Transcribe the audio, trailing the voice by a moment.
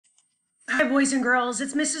Hi, boys and girls.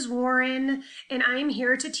 It's Mrs. Warren, and I'm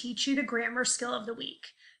here to teach you the grammar skill of the week.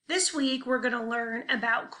 This week, we're going to learn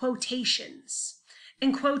about quotations.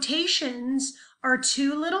 And quotations are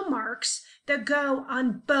two little marks that go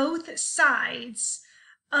on both sides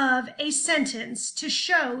of a sentence to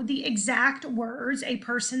show the exact words a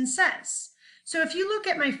person says. So if you look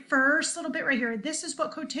at my first little bit right here, this is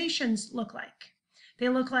what quotations look like. They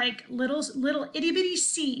look like little itty-bitty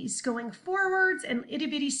C's going forwards and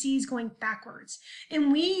itty-bitty C's going backwards.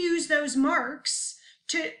 And we use those marks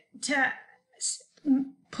to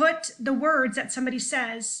put the words that somebody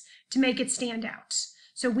says to make it stand out.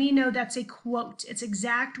 So we know that's a quote. It's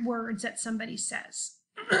exact words that somebody says.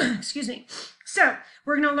 Excuse me. So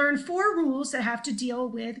we're going to learn 4 rules that have to deal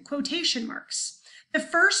with quotation marks. The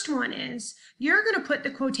first one is you're going to put the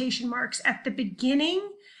quotation marks at the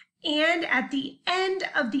beginning and at the end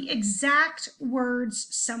of the exact words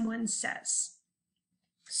someone says.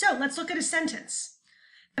 So let's look at a sentence.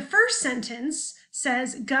 The first sentence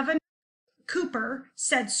says, Governor Cooper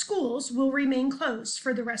said schools will remain closed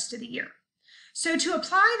for the rest of the year. So to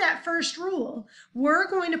apply that first rule, we're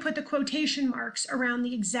going to put the quotation marks around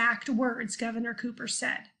the exact words Governor Cooper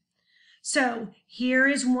said. So here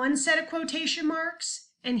is one set of quotation marks,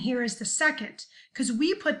 and here is the second, because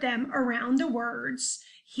we put them around the words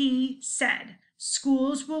he said.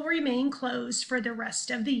 Schools will remain closed for the rest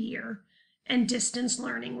of the year, and distance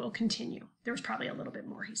learning will continue. There was probably a little bit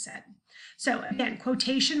more he said. So again,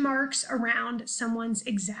 quotation marks around someone's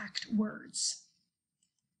exact words.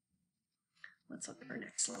 Let's look at our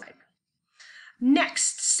next slide.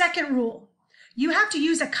 Next, second rule. You have to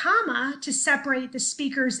use a comma to separate the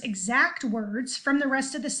speaker's exact words from the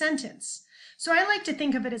rest of the sentence. So I like to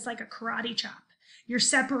think of it as like a karate chop. You're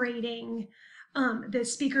separating the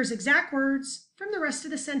speaker's exact words from the rest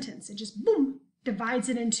of the sentence. It just, boom, divides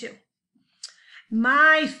it in two.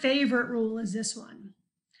 My favorite rule is this one.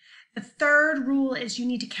 The third rule is you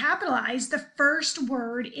need to capitalize the first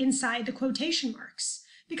word inside the quotation marks,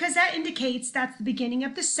 because that indicates that's the beginning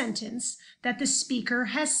of the sentence that the speaker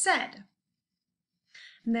has said.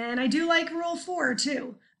 And then I do like rule 4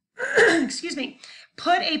 too. Excuse me.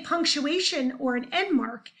 Put a punctuation or an end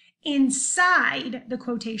mark inside the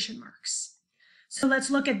quotation marks. So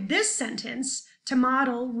let's look at this sentence to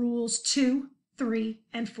model rules 2, 3,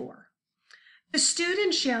 and 4. The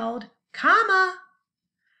students yelled, comma,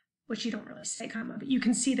 which you don't really say comma, but you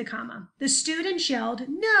can see the comma. The students yelled,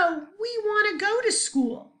 no, we want to go to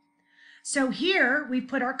school. So here we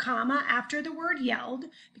put our comma after the word yelled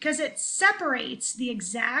because it separates the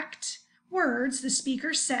exact words the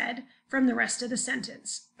speaker said from the rest of the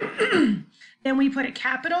sentence. Then we put a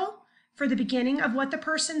capital for the beginning of what the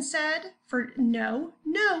person said. For no,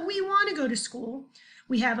 we want to go to school.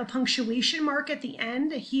 We have a punctuation mark at the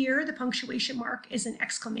end. Here, the punctuation mark is an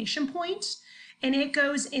exclamation point, and it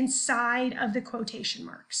goes inside of the quotation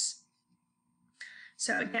marks.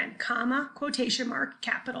 So again, comma, quotation mark,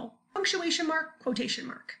 capital, punctuation mark, quotation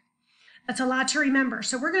mark. That's a lot to remember.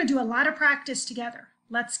 So we're going to do a lot of practice together.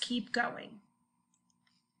 Let's keep going.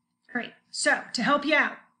 All right, so to help you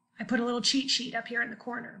out, I put a little cheat sheet up here in the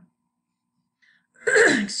corner.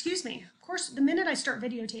 Excuse me. Of course, the minute I start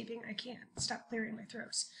videotaping, I can't stop clearing my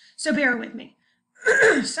throat. So bear with me.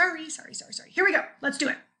 Sorry. Here we go. Let's do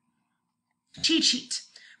it. Cheat sheet.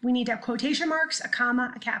 We need to have quotation marks, a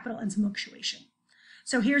comma, a capital, and some punctuation.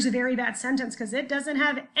 So here's a very bad sentence because it doesn't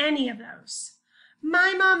have any of those.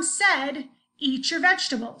 My mom said, eat your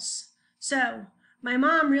vegetables. So my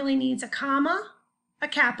mom really needs a comma, a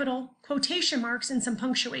capital, quotation marks, and some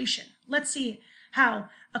punctuation. Let's see how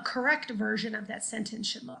a correct version of that sentence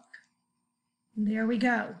should look. There we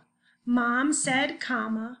go. Mom said,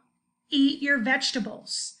 comma, eat your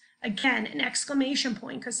vegetables. Again, an exclamation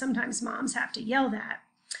point because sometimes moms have to yell that.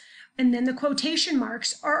 And then the quotation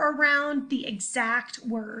marks are around the exact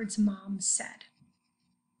words mom said.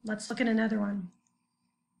 Let's look at another one.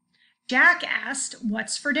 Jack asked,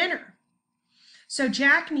 what's for dinner? So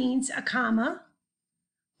Jack needs a comma,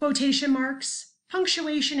 quotation marks,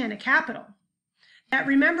 punctuation, and a capital. Now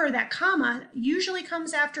remember that comma usually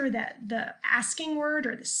comes after the asking word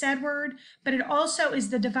or the said word, but it also is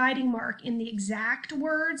the dividing mark in the exact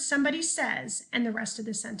words somebody says and the rest of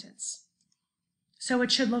the sentence. So it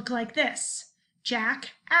should look like this.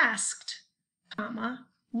 Jack asked, comma,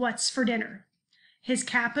 what's for dinner? His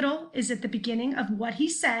capital is at the beginning of what he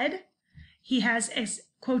said. He has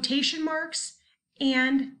quotation marks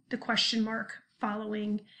and the question mark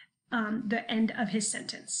following the end of his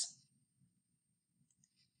sentence.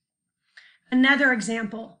 Another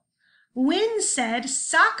example. Wynn said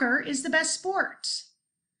soccer is the best sport.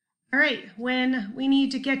 All right, when we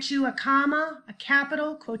need to get you a comma, a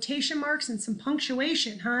capital, quotation marks, and some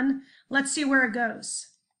punctuation, hun, let's see where it goes.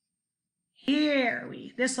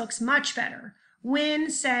 This looks much better. Wynn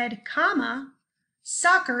said, comma,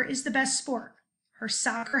 soccer is the best sport. Her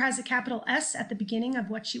soccer has a capital S at the beginning of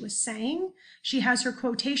what she was saying. She has her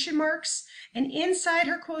quotation marks, and inside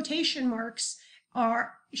her quotation marks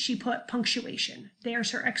she put punctuation.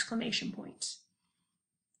 There's her exclamation point.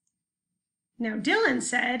 Now, Dylan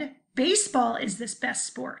said, baseball is the best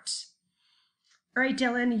sport. All right,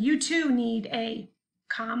 Dylan, you too need a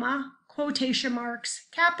comma, quotation marks,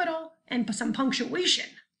 capital, and some punctuation.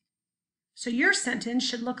 So your sentence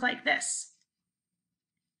should look like this.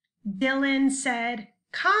 Dylan said,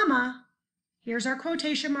 comma, here's our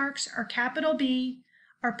quotation marks, our capital B,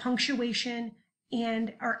 our punctuation,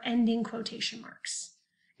 and our ending quotation marks.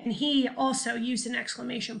 And he also used an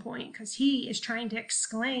exclamation point because he is trying to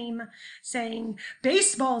exclaim, saying,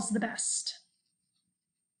 baseball's the best.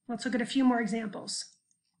 Let's look at a few more examples.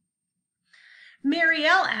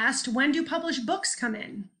 Marielle asked, when do published books come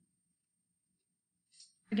in?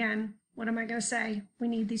 Again, what am I going to say? We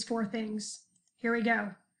need these 4 things. Here we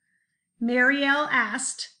go. Marielle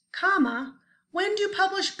asked, comma, when do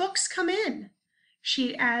published books come in?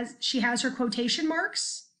 She has her quotation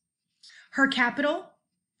marks, her capital,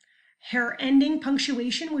 her ending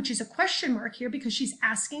punctuation, which is a question mark here because she's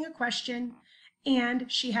asking a question,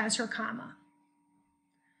 and she has her comma.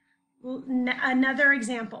 Another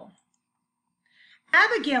example.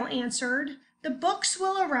 Abigail answered, the books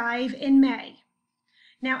will arrive in May.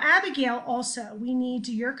 Now, Abigail also, we need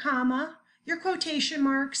your comma, your quotation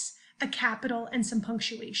marks, a capital, and some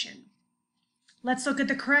punctuation. Let's look at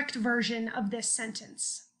the correct version of this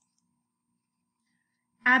sentence.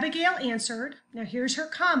 Abigail answered, now here's her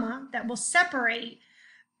comma that will separate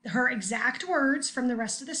her exact words from the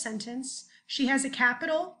rest of the sentence. She has a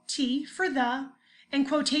capital T for the and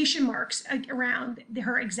quotation marks around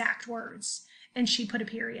her exact words, and she put a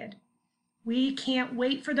period. We can't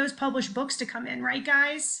wait for those published books to come in, right,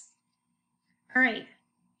 guys? All right,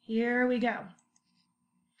 here we go.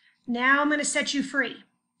 Now I'm going to set you free.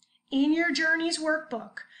 In your Journeys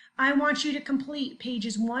workbook, I want you to complete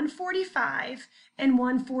pages 145 and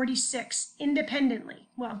 146 independently,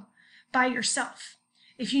 well, by yourself.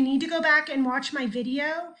 If you need to go back and watch my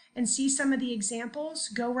video and see some of the examples,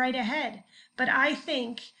 go right ahead. But I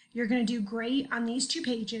think you're going to do great on these 2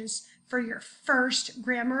 pages for your first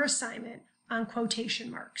grammar assignment on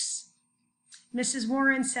quotation marks. Mrs.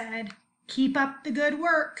 Warren said, keep up the good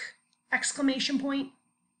work! Exclamation point.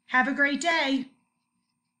 Have a great day.